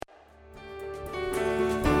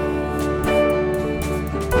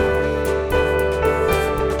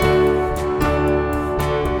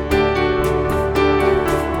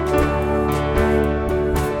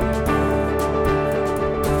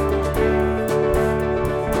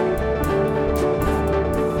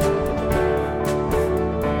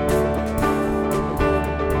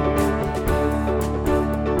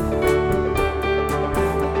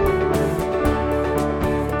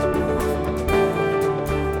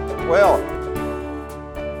Well,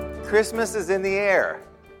 Christmas is in the air.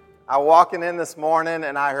 I walking in this morning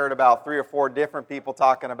and I heard about 3 or 4 different people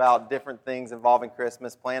talking about different things involving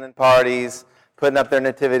Christmas, planning parties, putting up their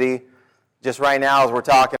nativity. Just right now as we're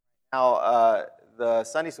talking, the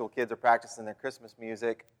Sunday school kids are practicing their Christmas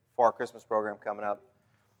music for our Christmas program coming up.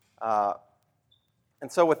 And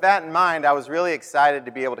so with that in mind, I was really excited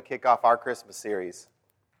to be able to kick off our Christmas series.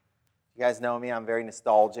 You guys know me, I'm very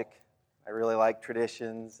nostalgic. I really like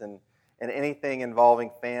traditions and anything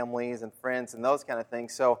involving families and friends and those kind of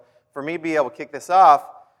things. So for me to be able to kick this off,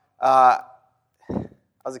 I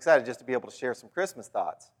was excited just to be able to share some Christmas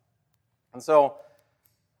thoughts. And so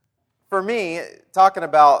for me, talking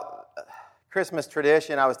about Christmas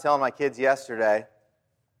tradition, I was telling my kids yesterday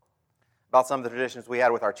about some of the traditions we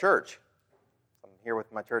had with our church. I'm here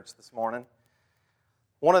with my church this morning.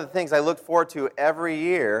 One of the things I looked forward to every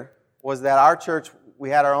year was that our church, we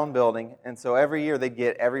had our own building, and so every year they'd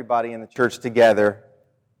get everybody in the church together,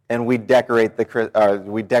 and we'd decorate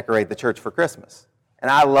the church for Christmas. And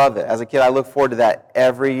I loved it. As a kid, I looked forward to that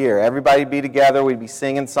every year. Everybody'd be together, we'd be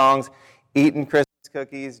singing songs, eating Christmas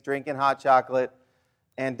cookies, drinking hot chocolate,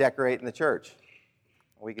 and decorating the church.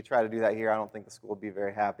 We could try to do that here. I don't think the school would be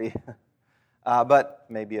very happy. But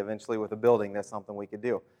maybe eventually with a building, that's something we could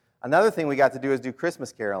do. Another thing we got to do is do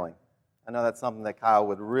Christmas caroling. I know that's something that Kyle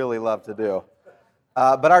would really love to do.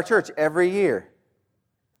 But our church, every year,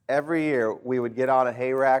 we would get on a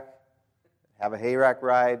hay rack, have a hay rack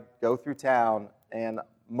ride, go through town, and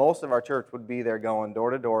most of our church would be there going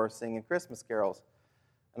door to door singing Christmas carols.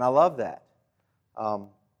 And I love that.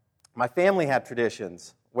 My family had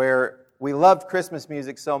traditions where we loved Christmas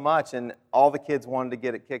music so much, and all the kids wanted to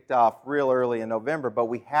get it kicked off real early in November, but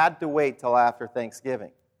we had to wait till after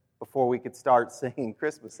Thanksgiving before we could start singing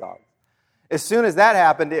Christmas songs. As soon as that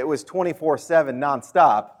happened, it was 24/7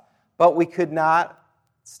 nonstop, but we could not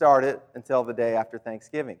start it until the day after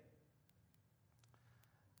Thanksgiving.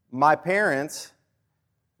 My parents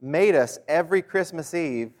made us every Christmas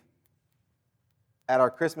Eve at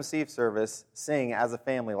our Christmas Eve service sing as a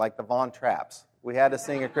family, like the Von Trapps. We had to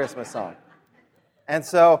sing a Christmas song. And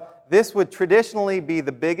so this would traditionally be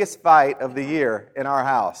the biggest fight of the year in our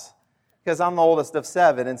house, because I'm the oldest of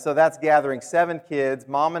 7, and so that's gathering 7 kids,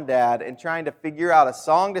 mom and dad, and trying to figure out a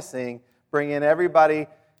song to sing, bring in everybody,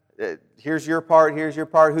 here's your part,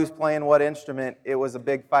 who's playing what instrument. It was a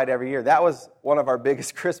big fight every year. That was one of our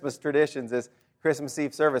biggest Christmas traditions, is Christmas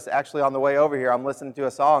Eve service. Actually, on the way over here, I'm listening to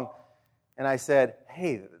a song, and I said,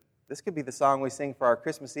 hey, this could be the song we sing for our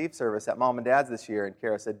Christmas Eve service at Mom and Dad's this year. And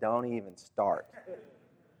Kara said, don't even start.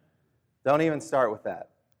 Don't even start with that.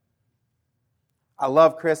 I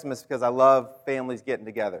love Christmas because I love families getting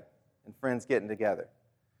together and friends getting together.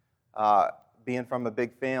 Being from a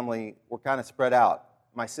big family, we're kind of spread out.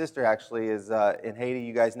 My sister actually is in Haiti.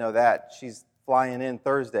 You guys know that. She's flying in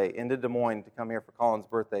Thursday into Des Moines to come here for Colin's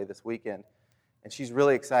birthday this weekend. And she's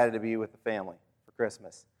really excited to be with the family for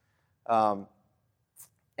Christmas.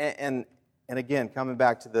 And again, coming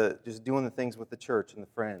back to just doing the things with the church and the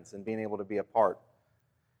friends and being able to be a part.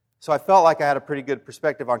 So I felt like I had a pretty good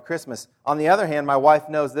perspective on Christmas. On the other hand, my wife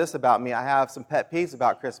knows this about me. I have some pet peeves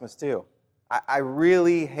about Christmas too. I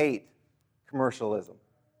really hate commercialism.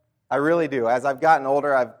 I really do. As I've gotten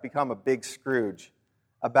older, I've become a big Scrooge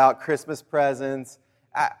about Christmas presents.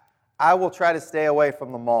 I will try to stay away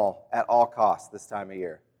from the mall at all costs this time of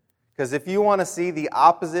year. Because if you want to see the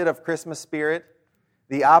opposite of Christmas spirit,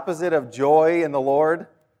 the opposite of joy in the Lord,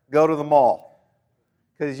 go to the mall.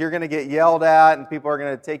 Because you're going to get yelled at, and people are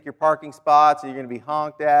going to take your parking spots, and you're going to be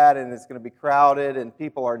honked at, and it's going to be crowded, and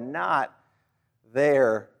people are not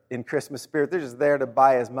there in Christmas spirit. They're just there to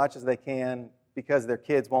buy as much as they can because their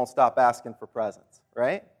kids won't stop asking for presents,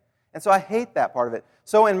 right? And so I hate that part of it.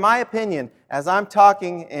 So in my opinion, as I'm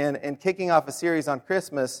talking and kicking off a series on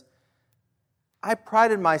Christmas, I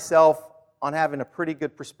prided myself on having a pretty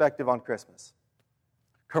good perspective on Christmas.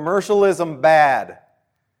 Commercialism bad,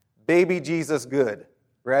 baby Jesus good.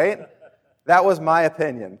 Right? That was my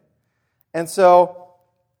opinion. And so,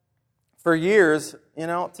 for years,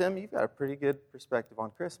 Tim, you've got a pretty good perspective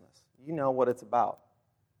on Christmas. You know what it's about.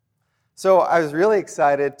 So I was really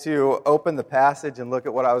excited to open the passage and look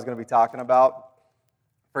at what I was going to be talking about.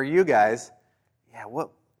 For you guys,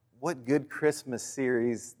 what good Christmas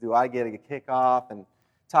series do I get to kick off and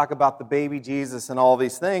talk about the baby Jesus and all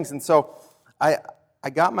these things? And so I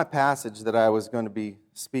got my passage that I was going to be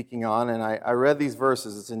speaking on, and I read these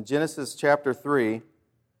verses. It's in Genesis chapter 3,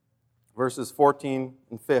 verses 14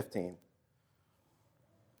 and 15.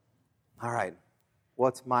 All right,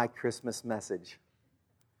 what's my Christmas message?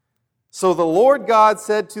 So the Lord God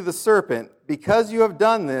said to the serpent, because you have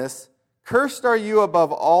done this, Cursed are you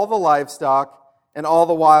above all the livestock and all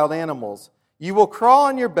the wild animals. You will crawl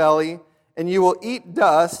on your belly, and you will eat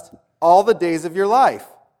dust all the days of your life.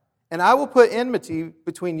 And I will put enmity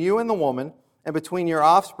between you and the woman, and between your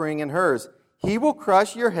offspring and hers. He will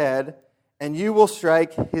crush your head, and you will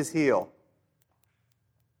strike his heel.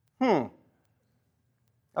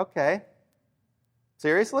 Okay.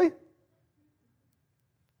 Seriously?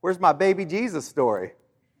 Where's my baby Jesus story?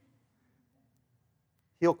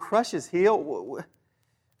 He'll crush his heel?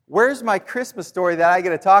 Where's my Christmas story that I get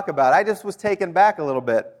to talk about? I just was taken back a little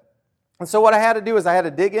bit. And so what I had to do is I had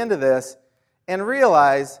to dig into this and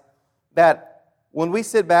realize that when we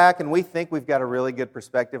sit back and we think we've got a really good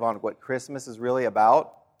perspective on what Christmas is really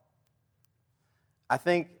about, I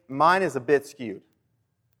think mine is a bit skewed.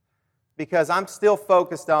 Because I'm still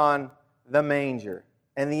focused on the manger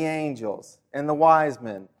and the angels and the wise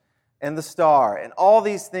men and the star and all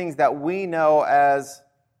these things that we know as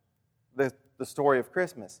the story of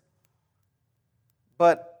Christmas.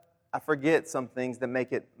 But I forget some things that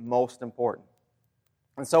make it most important.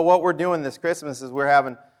 And so what we're doing this Christmas is we're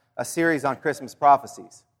having a series on Christmas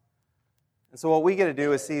Prophecies. And so what we get to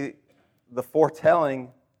do is see the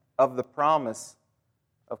foretelling of the promise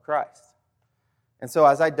of Christ. And so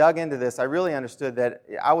as I dug into this, I really understood that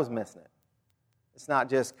I was missing it. It's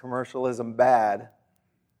not just commercialism bad,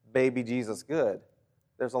 baby Jesus good.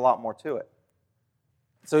 There's a lot more to it.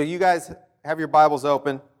 So you guys have your Bibles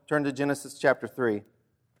open. Turn to Genesis chapter 3.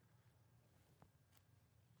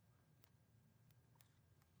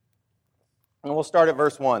 And we'll start at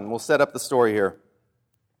verse 1. We'll set up the story here.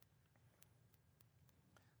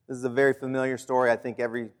 This is a very familiar story. I think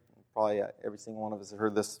probably every single one of us has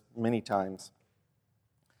heard this many times.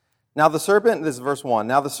 Now the serpent, this is verse 1.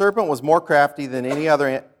 Now the serpent was more crafty than any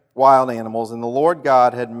other wild animals, and the Lord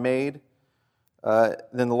God had made.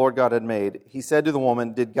 He said to the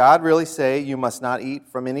woman, "Did God really say you must not eat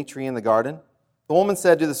from any tree in the garden?" The woman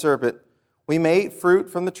said to the serpent, "We may eat fruit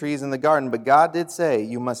from the trees in the garden, but God did say,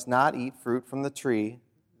 you must not eat fruit from the tree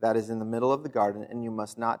that is in the middle of the garden, and you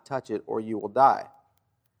must not touch it, or you will die."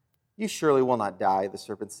 "You surely will not die," the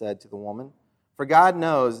serpent said to the woman. "For God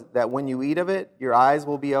knows that when you eat of it, your eyes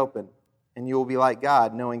will be open, and you will be like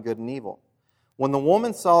God, knowing good and evil." When the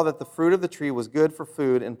woman saw that the fruit of the tree was good for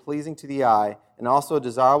food and pleasing to the eye, and also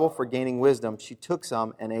desirable for gaining wisdom, she took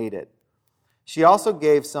some and ate it. She also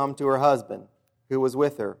gave some to her husband, who was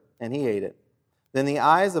with her, and he ate it. Then the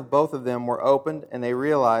eyes of both of them were opened, and they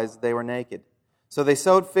realized they were naked. So they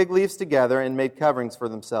sewed fig leaves together and made coverings for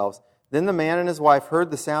themselves. Then the man and his wife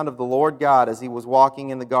heard the sound of the Lord God as he was walking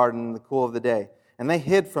in the garden in the cool of the day. And they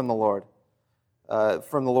hid from the Lord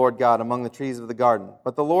God among the trees of the garden.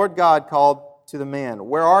 But the Lord God called to the man,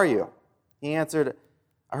 "Where are you?" He answered,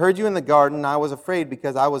 "I heard you in the garden, and I was afraid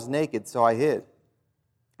because I was naked, so I hid."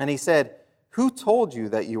 And he said, "Who told you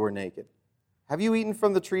that you were naked? Have you eaten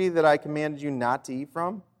from the tree that I commanded you not to eat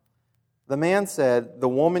from?" The man said, "The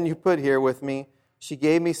woman you put here with me, she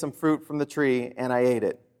gave me some fruit from the tree, and I ate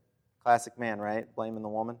it." Classic man, right? Blaming the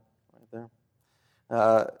woman right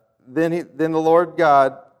there. Then the Lord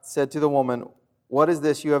God said to the woman, "What is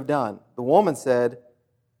this you have done?" The woman said,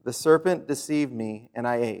 "The serpent deceived me, and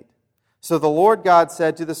I ate." So the Lord God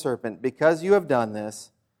said to the serpent, "Because you have done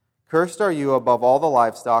this, cursed are you above all the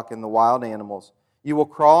livestock and the wild animals. You will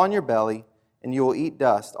crawl on your belly, and you will eat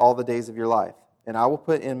dust all the days of your life. And I will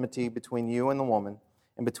put enmity between you and the woman,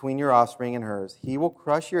 and between your offspring and hers. He will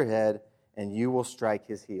crush your head, and you will strike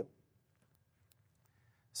his heel."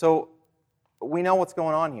 So we know what's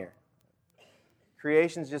going on here.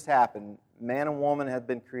 Creation's just happened. Man and woman have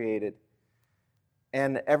been created,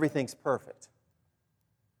 and everything's perfect.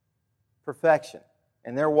 Perfection.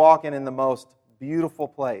 And they're walking in the most beautiful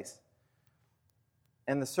place.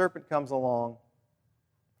 And the serpent comes along,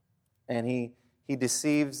 and he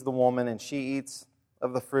deceives the woman, and she eats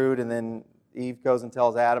of the fruit, and then Eve goes and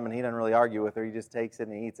tells Adam, and he doesn't really argue with her. He just takes it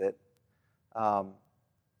and he eats it.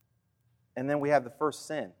 And then we have the first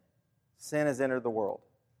sin. Sin has entered the world.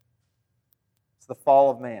 It's the fall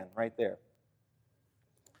of man right there.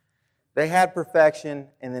 They had perfection,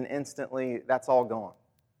 and then instantly that's all gone.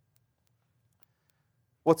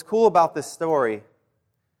 What's cool about this story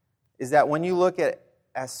is that when you look at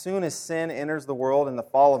as soon as sin enters the world and the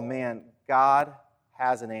fall of man, God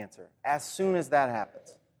has an answer. As soon as that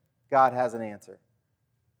happens, God has an answer.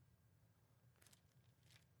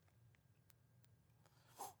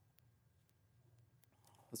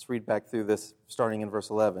 Let's read back through this, starting in verse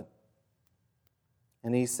 11.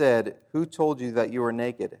 And he said, "Who told you that you were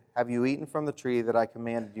naked? Have you eaten from the tree that I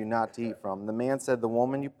commanded you not to eat from?" The man said, "The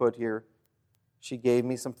woman you put here, she gave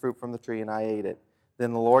me some fruit from the tree, and I ate it."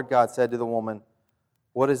 Then the Lord God said to the woman,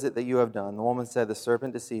 What is it that you have done? The woman said, the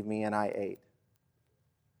serpent deceived me and I ate.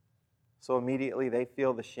 So immediately they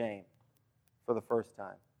feel the shame for the first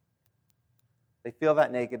time. They feel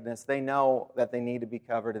that nakedness. They know that they need to be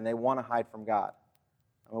covered and they want to hide from God.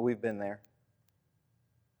 I mean, we've been there.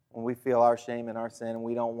 When we feel our shame and our sin and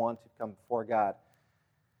we don't want to come before God.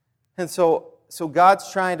 And so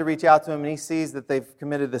God's trying to reach out to them and He sees that they've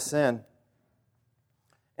committed the sin.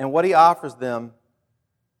 And what He offers them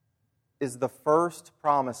is the first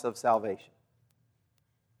promise of salvation.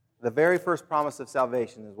 The very first promise of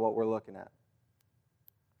salvation is what we're looking at.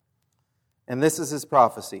 And this is His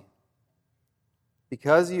prophecy.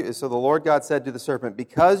 So the Lord God said to the serpent,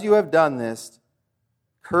 because you have done this,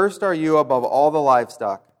 cursed are you above all the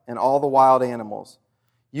livestock and all the wild animals.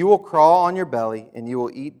 You will crawl on your belly, and you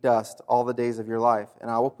will eat dust all the days of your life. And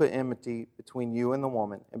I will put enmity between you and the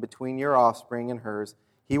woman, and between your offspring and hers.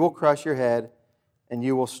 He will crush your head, and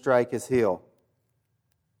you will strike his heel.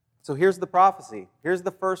 So here's the prophecy. Here's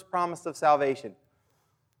the first promise of salvation.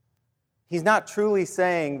 He's not truly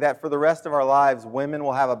saying that for the rest of our lives, women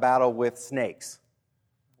will have a battle with snakes.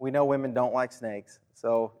 We know women don't like snakes,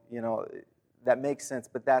 so, that makes sense,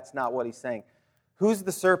 but that's not what He's saying. Who's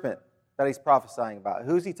the serpent that He's prophesying about?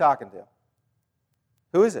 Who's He talking to?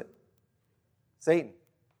 Who is it? Satan.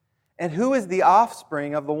 And who is the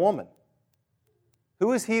offspring of the woman?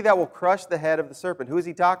 Who is he that will crush the head of the serpent? Who is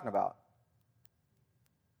He talking about?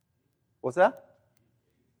 What's that?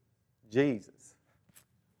 Jesus.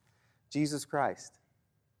 Jesus Christ.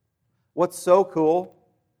 What's so cool,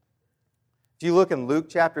 if you look in Luke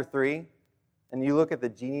chapter 3, and you look at the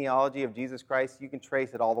genealogy of Jesus Christ, you can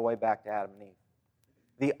trace it all the way back to Adam and Eve.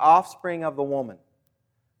 The offspring of the woman.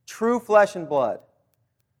 True flesh and blood.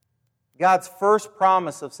 God's first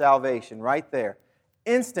promise of salvation right there.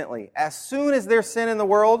 Instantly, as soon as there's sin in the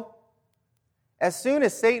world, as soon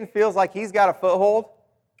as Satan feels like he's got a foothold,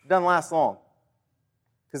 it doesn't last long.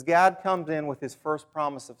 Because God comes in with His first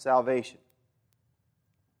promise of salvation.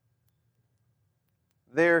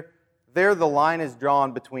 There the line is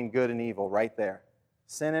drawn between good and evil, right there.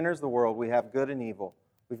 Sin enters the world, we have good and evil.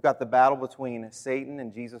 We've got the battle between Satan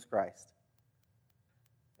and Jesus Christ.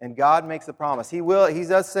 And God makes a promise. He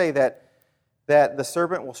does say that the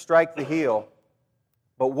serpent will strike the heel.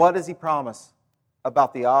 But what does He promise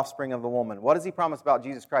about the offspring of the woman? What does He promise about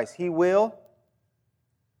Jesus Christ? He will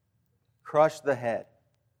crush the head.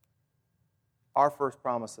 Our first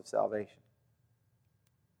promise of salvation.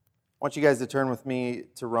 I want you guys to turn with me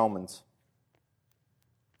to Romans.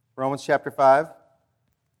 Romans chapter 5,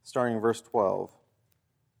 starting in verse 12.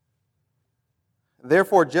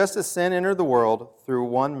 Therefore, just as sin entered the world through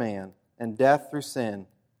one man, and death through sin,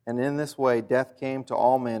 and in this way death came to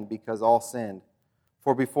all men because all sinned.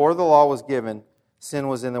 For before the law was given, sin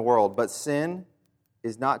was in the world, but sin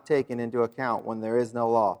is not taken into account when there is no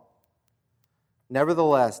law.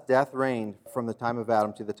 Nevertheless, death reigned from the time of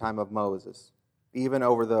Adam to the time of Moses, even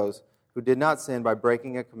over those who did not sin by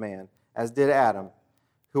breaking a command, as did Adam,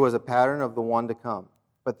 who was a pattern of the one to come.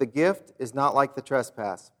 But the gift is not like the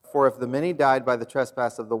trespass. For if the many died by the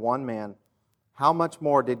trespass of the one man, how much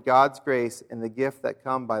more did God's grace and the gift that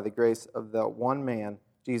come by the grace of the one man,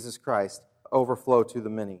 Jesus Christ, overflow to the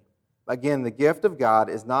many? Again, the gift of God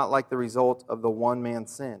is not like the result of the one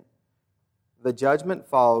man's sin. The judgment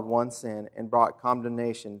followed one sin and brought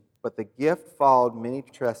condemnation, but the gift followed many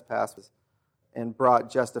trespasses and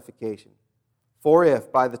brought justification. For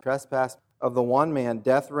if by the trespass of the one man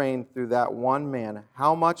death reigned through that one man,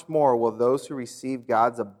 how much more will those who receive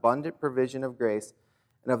God's abundant provision of grace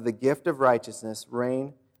and of the gift of righteousness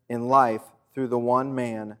reign in life through the one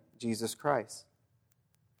man, Jesus Christ?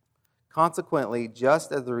 Consequently,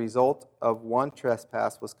 just as the result of one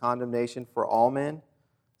trespass was condemnation for all men,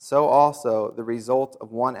 so also the result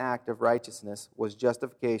of one act of righteousness was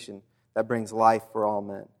justification that brings life for all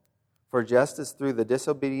men. For just as through the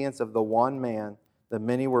disobedience of the one man the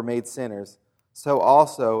many were made sinners, so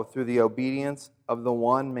also through the obedience of the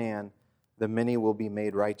one man the many will be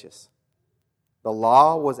made righteous. The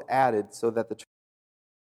law was added so that the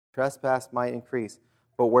trespass might increase,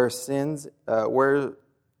 but where sin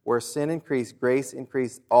increased, grace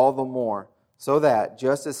increased all the more, so that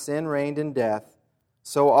just as sin reigned in death,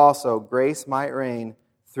 so also grace might reign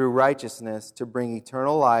through righteousness to bring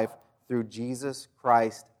eternal life through Jesus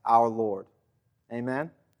Christ our Lord. Amen?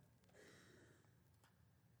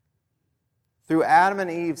 Through Adam and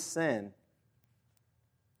Eve's sin,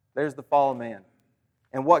 there's the fall of man.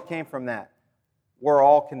 And what came from that? We're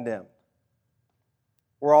all condemned.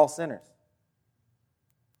 We're all sinners.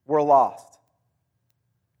 We're lost.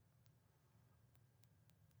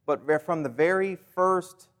 But from the very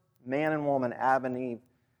first man and woman, Adam and Eve,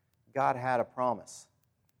 God had a promise.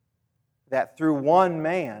 that through one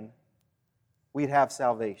man we'd have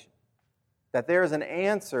salvation. That there is an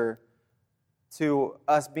answer to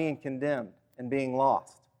us being condemned and being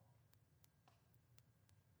lost.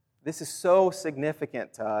 This is so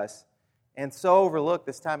significant to us and so overlooked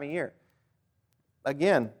this time of year.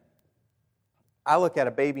 Again, I look at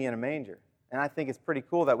a baby in a manger, and I think it's pretty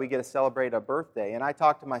cool that we get to celebrate a birthday. And I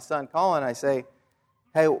talk to my son, Colin, and I say,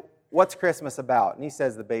 hey, what's Christmas about? And he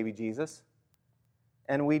says, the baby Jesus.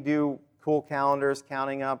 And we do cool calendars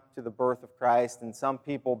counting up to the birth of Christ, and some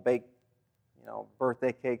people bake,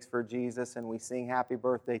 birthday cakes for Jesus, and we sing happy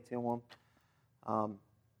birthday to him.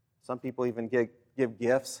 Some people even give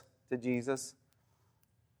gifts to Jesus.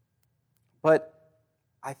 But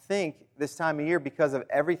I think this time of year, because of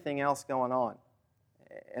everything else going on,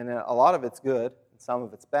 and a lot of it's good, and some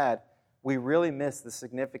of it's bad, we really miss the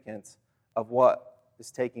significance of what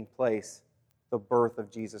is taking place, the birth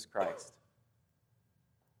of Jesus Christ.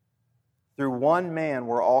 Through one man,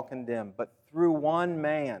 we're all condemned, but through one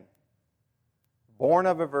man, born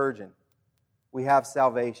of a virgin, we have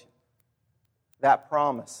salvation. That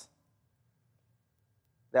promise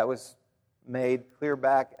that was made clear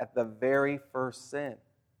back at the very first sin.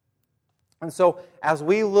 And so, as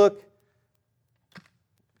we look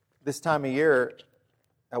this time of year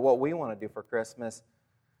at what we want to do for Christmas,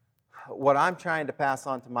 what I'm trying to pass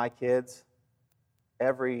on to my kids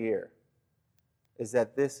every year is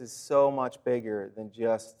that this is so much bigger than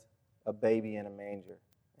just a baby in a manger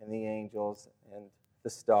and the angels and the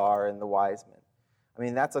star and the wise men. I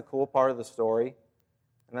mean, that's a cool part of the story,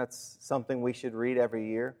 and that's something we should read every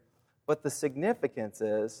year. But the significance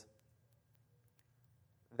is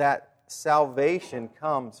that salvation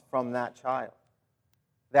comes from that child.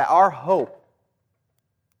 That our hope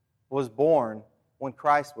was born when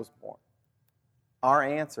Christ was born. Our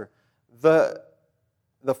answer. The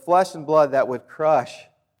flesh and blood that would crush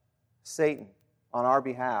Satan on our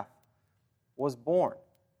behalf was born.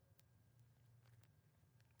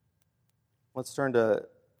 Let's turn to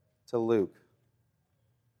Luke.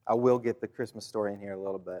 I will get the Christmas story in here a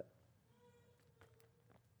little bit.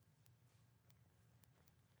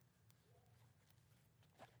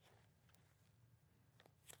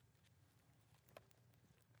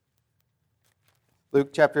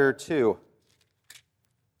 Luke chapter 2,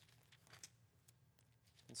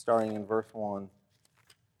 starting in verse 1.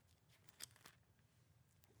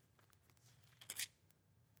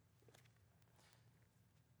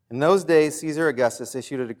 In those days, Caesar Augustus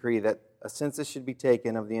issued a decree that a census should be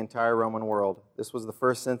taken of the entire Roman world. This was the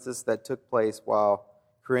first census that took place while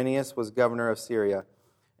Quirinius was governor of Syria,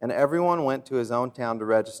 and everyone went to his own town to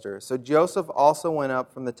register. So Joseph also went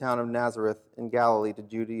up from the town of Nazareth in Galilee to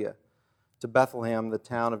Judea, to Bethlehem, the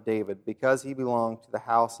town of David, because he belonged to the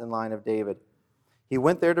house and line of David. He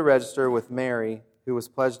went there to register with Mary, who was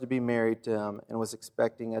pledged to be married to him and was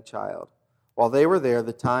expecting a child. While they were there,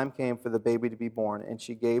 the time came for the baby to be born, and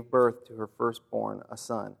she gave birth to her firstborn, a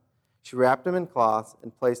son. She wrapped him in cloths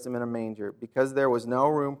and placed him in a manger, because there was no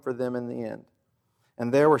room for them in the inn.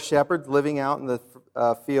 And there were shepherds living out in the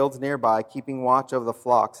fields nearby, keeping watch over the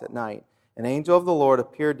flocks at night. An angel of the Lord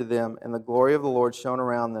appeared to them, and the glory of the Lord shone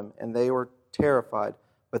around them, and they were terrified.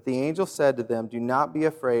 But the angel said to them, "Do not be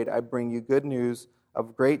afraid. I bring you good news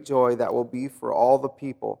of great joy that will be for all the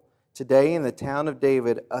people. Today in the town of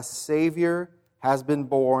David, a Savior has been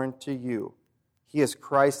born to you. He is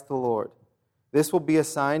Christ the Lord. This will be a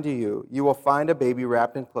sign to you. You will find a baby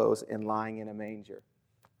wrapped in clothes and lying in a manger."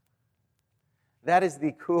 That is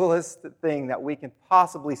the coolest thing that we can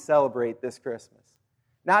possibly celebrate this Christmas.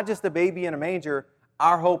 Not just a baby in a manger,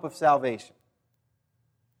 our hope of salvation.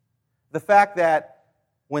 The fact that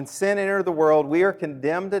when sin entered the world, we are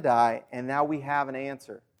condemned to die, and now we have an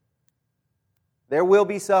answer. There will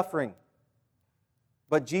be suffering,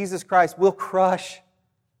 but Jesus Christ will crush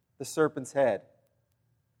the serpent's head.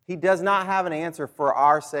 He does not have an answer for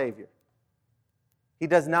our Savior. He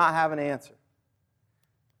does not have an answer.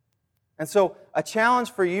 And so, a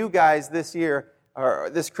challenge for you guys this year, or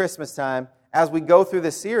this Christmas time, as we go through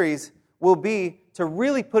this series, will be to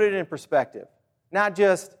really put it in perspective. Not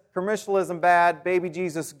just commercialism bad, baby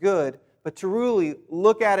Jesus good, but to really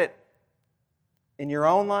look at it in your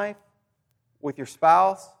own life, with your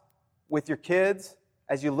spouse, with your kids,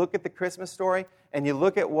 as you look at the Christmas story, and you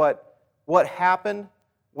look at what happened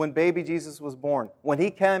when baby Jesus was born. When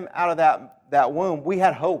he came out of that womb, we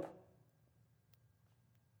had hope.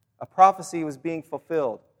 A prophecy was being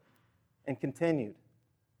fulfilled and continued.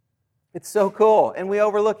 It's so cool, and we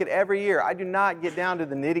overlook it every year. I do not get down to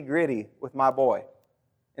the nitty-gritty with my boy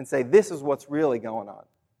and say, this is what's really going on.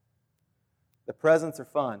 The presents are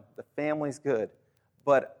fun. The family's good.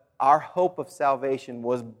 But our hope of salvation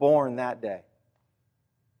was born that day.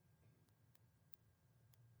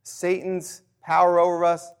 Satan's power over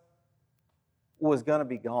us was going to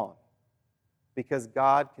be gone because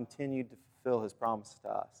God continued to fulfill His promise to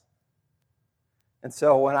us. And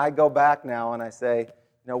so when I go back now and I say,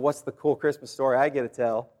 what's the cool Christmas story I get to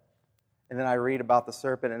tell? And then I read about the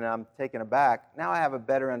serpent and I'm taken aback. Now I have a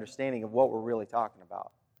better understanding of what we're really talking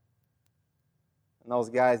about. And those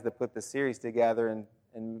guys that put the series together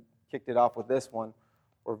and kicked it off with this one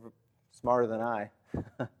were smarter than I.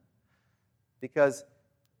 Because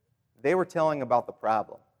they were telling about the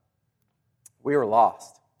problem. We were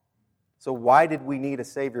lost. So why did we need a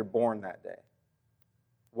Savior born that day?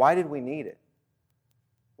 Why did we need it?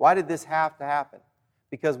 Why did this have to happen?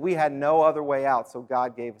 Because we had no other way out, so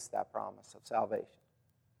God gave us that promise of salvation.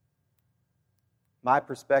 My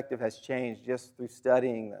perspective has changed just through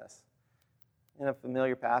studying this in a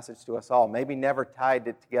familiar passage to us all. Maybe never tied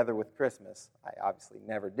it together with Christmas. I obviously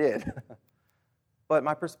never did. But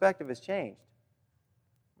my perspective has changed.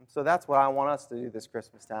 And so that's what I want us to do this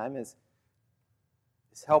Christmas time is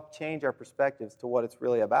help change our perspectives to what it's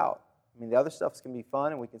really about. I mean, the other stuff's can be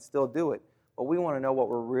fun and we can still do it, but we want to know what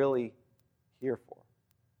we're really here for,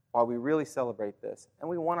 why we really celebrate this. And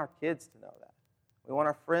we want our kids to know that. We want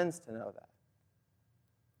our friends to know that.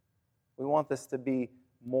 We want this to be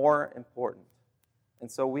more important.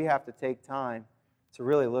 And so we have to take time to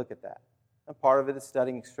really look at that. And part of it is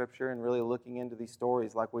studying Scripture and really looking into these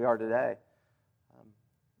stories like we are today.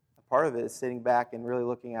 Part of it is sitting back and really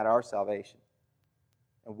looking at our salvation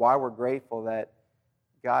and why we're grateful that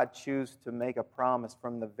God chose to make a promise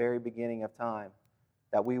from the very beginning of time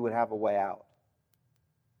that we would have a way out,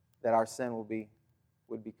 that our sin would be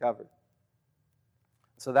covered.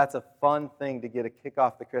 So that's a fun thing to get a kick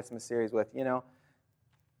off the Christmas series with.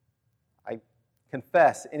 I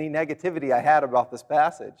confess any negativity I had about this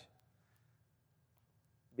passage,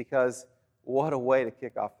 because what a way to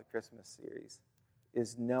kick off the Christmas series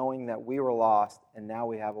is knowing that we were lost and now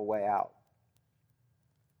we have a way out.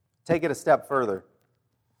 Take it a step further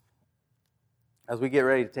as we get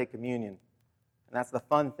ready to take communion. And that's the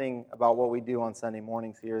fun thing about what we do on Sunday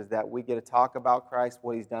mornings here is that we get to talk about Christ,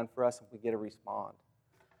 what He's done for us, and we get to respond.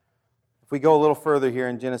 If we go a little further here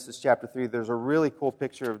in Genesis chapter 3, there's a really cool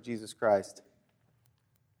picture of Jesus Christ.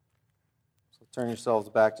 So turn yourselves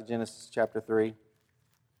back to Genesis chapter 3.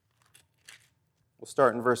 We'll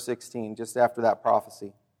start in verse 16, just after that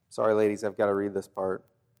prophecy. Sorry, ladies, I've got to read this part.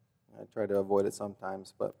 I try to avoid it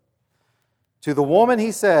sometimes, but to the woman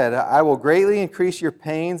he said, I will greatly increase your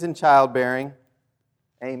pains in childbearing.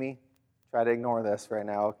 Amy, try to ignore this right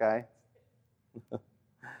now, okay?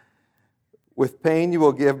 With pain you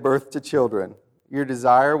will give birth to children. Your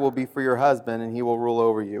desire will be for your husband, and he will rule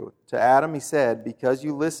over you. To Adam he said, because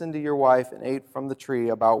you listened to your wife and ate from the tree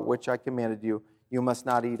about which I commanded you, you must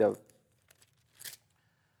not eat of.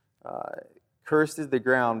 Cursed is the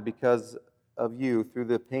ground because of you. Through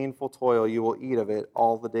the painful toil you will eat of it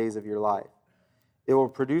all the days of your life. It will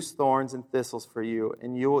produce thorns and thistles for you,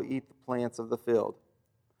 and you will eat the plants of the field.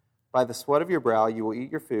 By the sweat of your brow you will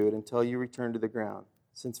eat your food until you return to the ground,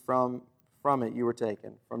 since from it you were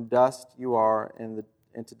taken. From dust you are, and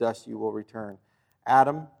to dust you will return.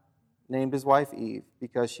 Adam named his wife Eve,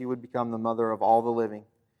 because she would become the mother of all the living.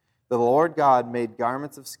 The Lord God made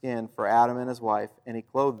garments of skin for Adam and his wife, and He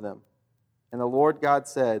clothed them. And the Lord God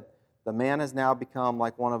said, the man has now become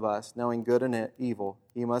like one of us, knowing good and evil.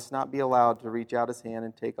 He must not be allowed to reach out his hand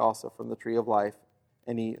and take also from the tree of life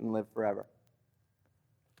and eat and live forever.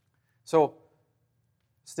 So,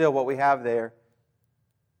 still what we have there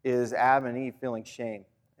is Adam and Eve feeling shame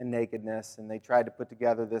and nakedness, and they tried to put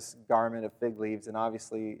together this garment of fig leaves, and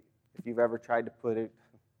obviously, if you've ever tried to put it,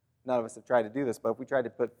 none of us have tried to do this, but if we tried to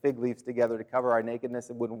put fig leaves together to cover our nakedness,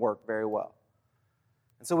 it wouldn't work very well.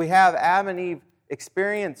 And so we have Adam and Eve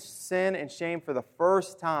experience sin and shame for the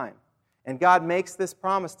first time. And God makes this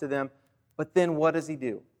promise to them, but then what does He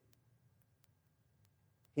do?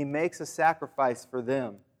 He makes a sacrifice for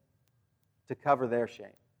them to cover their shame.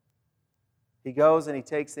 He goes and He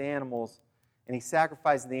takes the animals, and He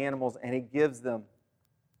sacrifices the animals, and He gives them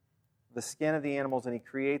the skin of the animals, and He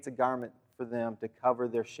creates a garment for them to cover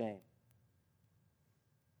their shame.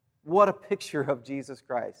 What a picture of Jesus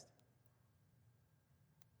Christ.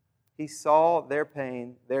 He saw their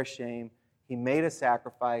pain, their shame. He made a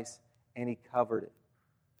sacrifice, and He covered it.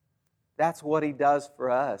 That's what He does for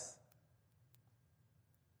us.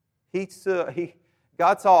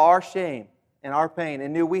 God saw our shame and our pain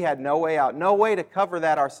and knew we had no way out, no way to cover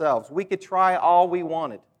that ourselves. We could try all we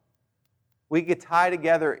wanted. We could tie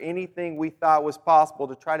together anything we thought was possible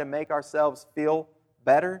to try to make ourselves feel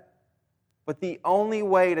better, But the only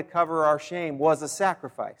way to cover our shame was a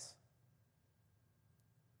sacrifice.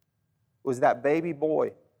 It was that baby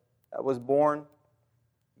boy that was born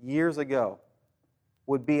years ago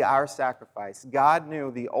would be our sacrifice. God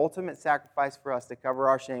knew the ultimate sacrifice for us to cover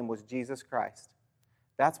our shame was Jesus Christ.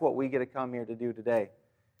 That's what we get to come here to do today,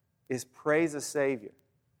 is praise a Savior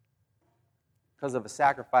because of a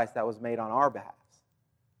sacrifice that was made on our behalf.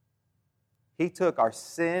 He took our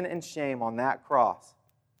sin and shame on that cross,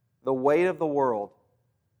 the weight of the world,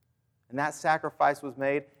 and that sacrifice was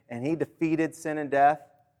made, and He defeated sin and death,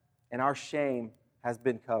 and our shame has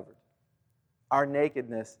been covered. Our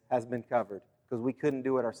nakedness has been covered because we couldn't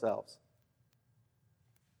do it ourselves.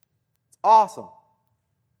 It's awesome.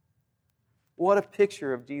 What a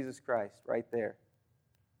picture of Jesus Christ right there.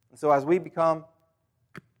 And so as we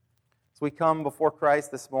come before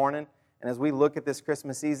Christ this morning, and as we look at this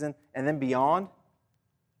Christmas season and then beyond,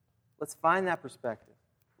 let's find that perspective.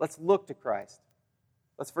 Let's look to Christ.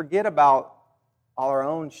 Let's forget about all our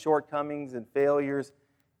own shortcomings and failures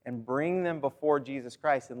and bring them before Jesus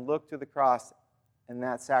Christ and look to the cross and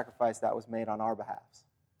that sacrifice that was made on our behalf.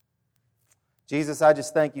 Jesus, I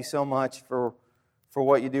just thank you so much for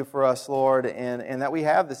what you do for us, Lord, and that we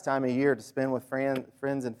have this time of year to spend with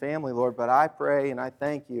friends and family, Lord. But I pray and I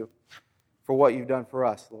thank you for what you've done for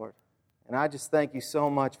us, Lord. And I just thank you so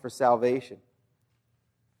much for salvation.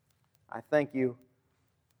 I thank you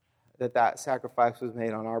that sacrifice was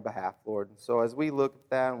made on our behalf, Lord. And so as we look at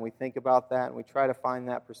that and we think about that and we try to find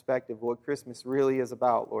that perspective, what Christmas really is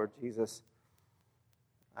about, Lord Jesus,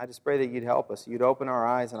 I just pray that you'd help us. You'd open our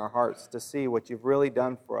eyes and our hearts to see what you've really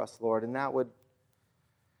done for us, Lord. And that would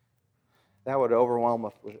overwhelm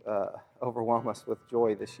us with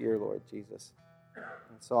joy this year, Lord Jesus.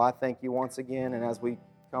 And so I thank you once again, and as we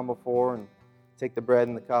come before and take the bread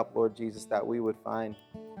and the cup, Lord Jesus, that we would find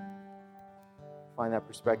that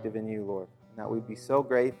perspective in you, Lord, and that we'd be so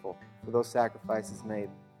grateful for those sacrifices made,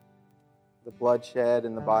 the blood shed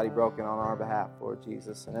and the body broken on our behalf, Lord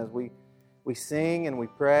Jesus. And as we sing and we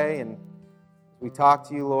pray and we talk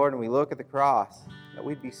to you, Lord, and we look at the cross, that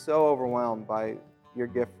we'd be so overwhelmed by your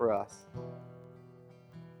gift for us.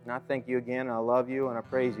 And I thank you again, and I love you, and I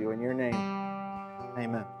praise you in your name.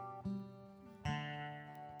 Amen.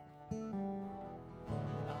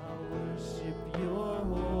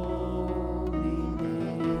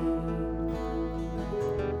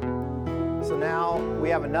 So now we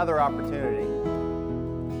have another opportunity.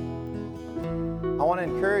 I want to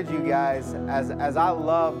encourage you guys, as I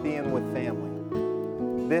love being with family.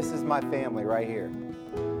 This is my family right here.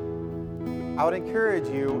 I would encourage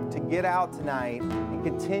you to get out tonight and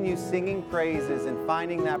continue singing praises and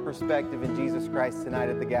finding that perspective in Jesus Christ tonight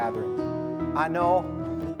at the gathering. I know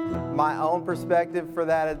my own perspective for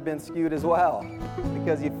that has been skewed as well,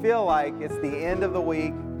 because you feel like it's the end of the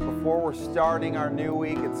week before we're starting our new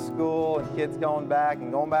week at school and kids going back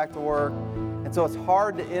to work. And so it's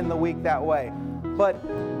hard to end the week that way. But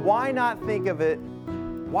why not think of it,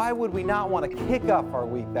 why would we not want to kick off our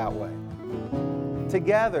week that way?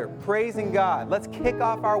 Together, praising God. Let's kick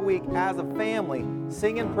off our week as a family,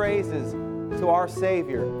 singing praises to our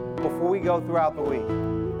Savior before we go throughout the week.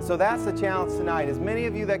 So that's the challenge tonight. As many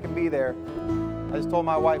of you that can be there, I just told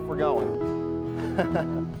my wife we're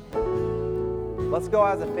going. Let's go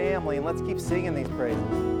as a family and let's keep singing these praises.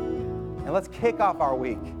 And let's kick off our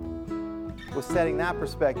week with setting that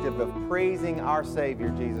perspective of praising our Savior,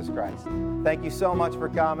 Jesus Christ. Thank you so much for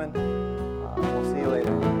coming. We'll see you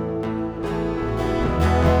later.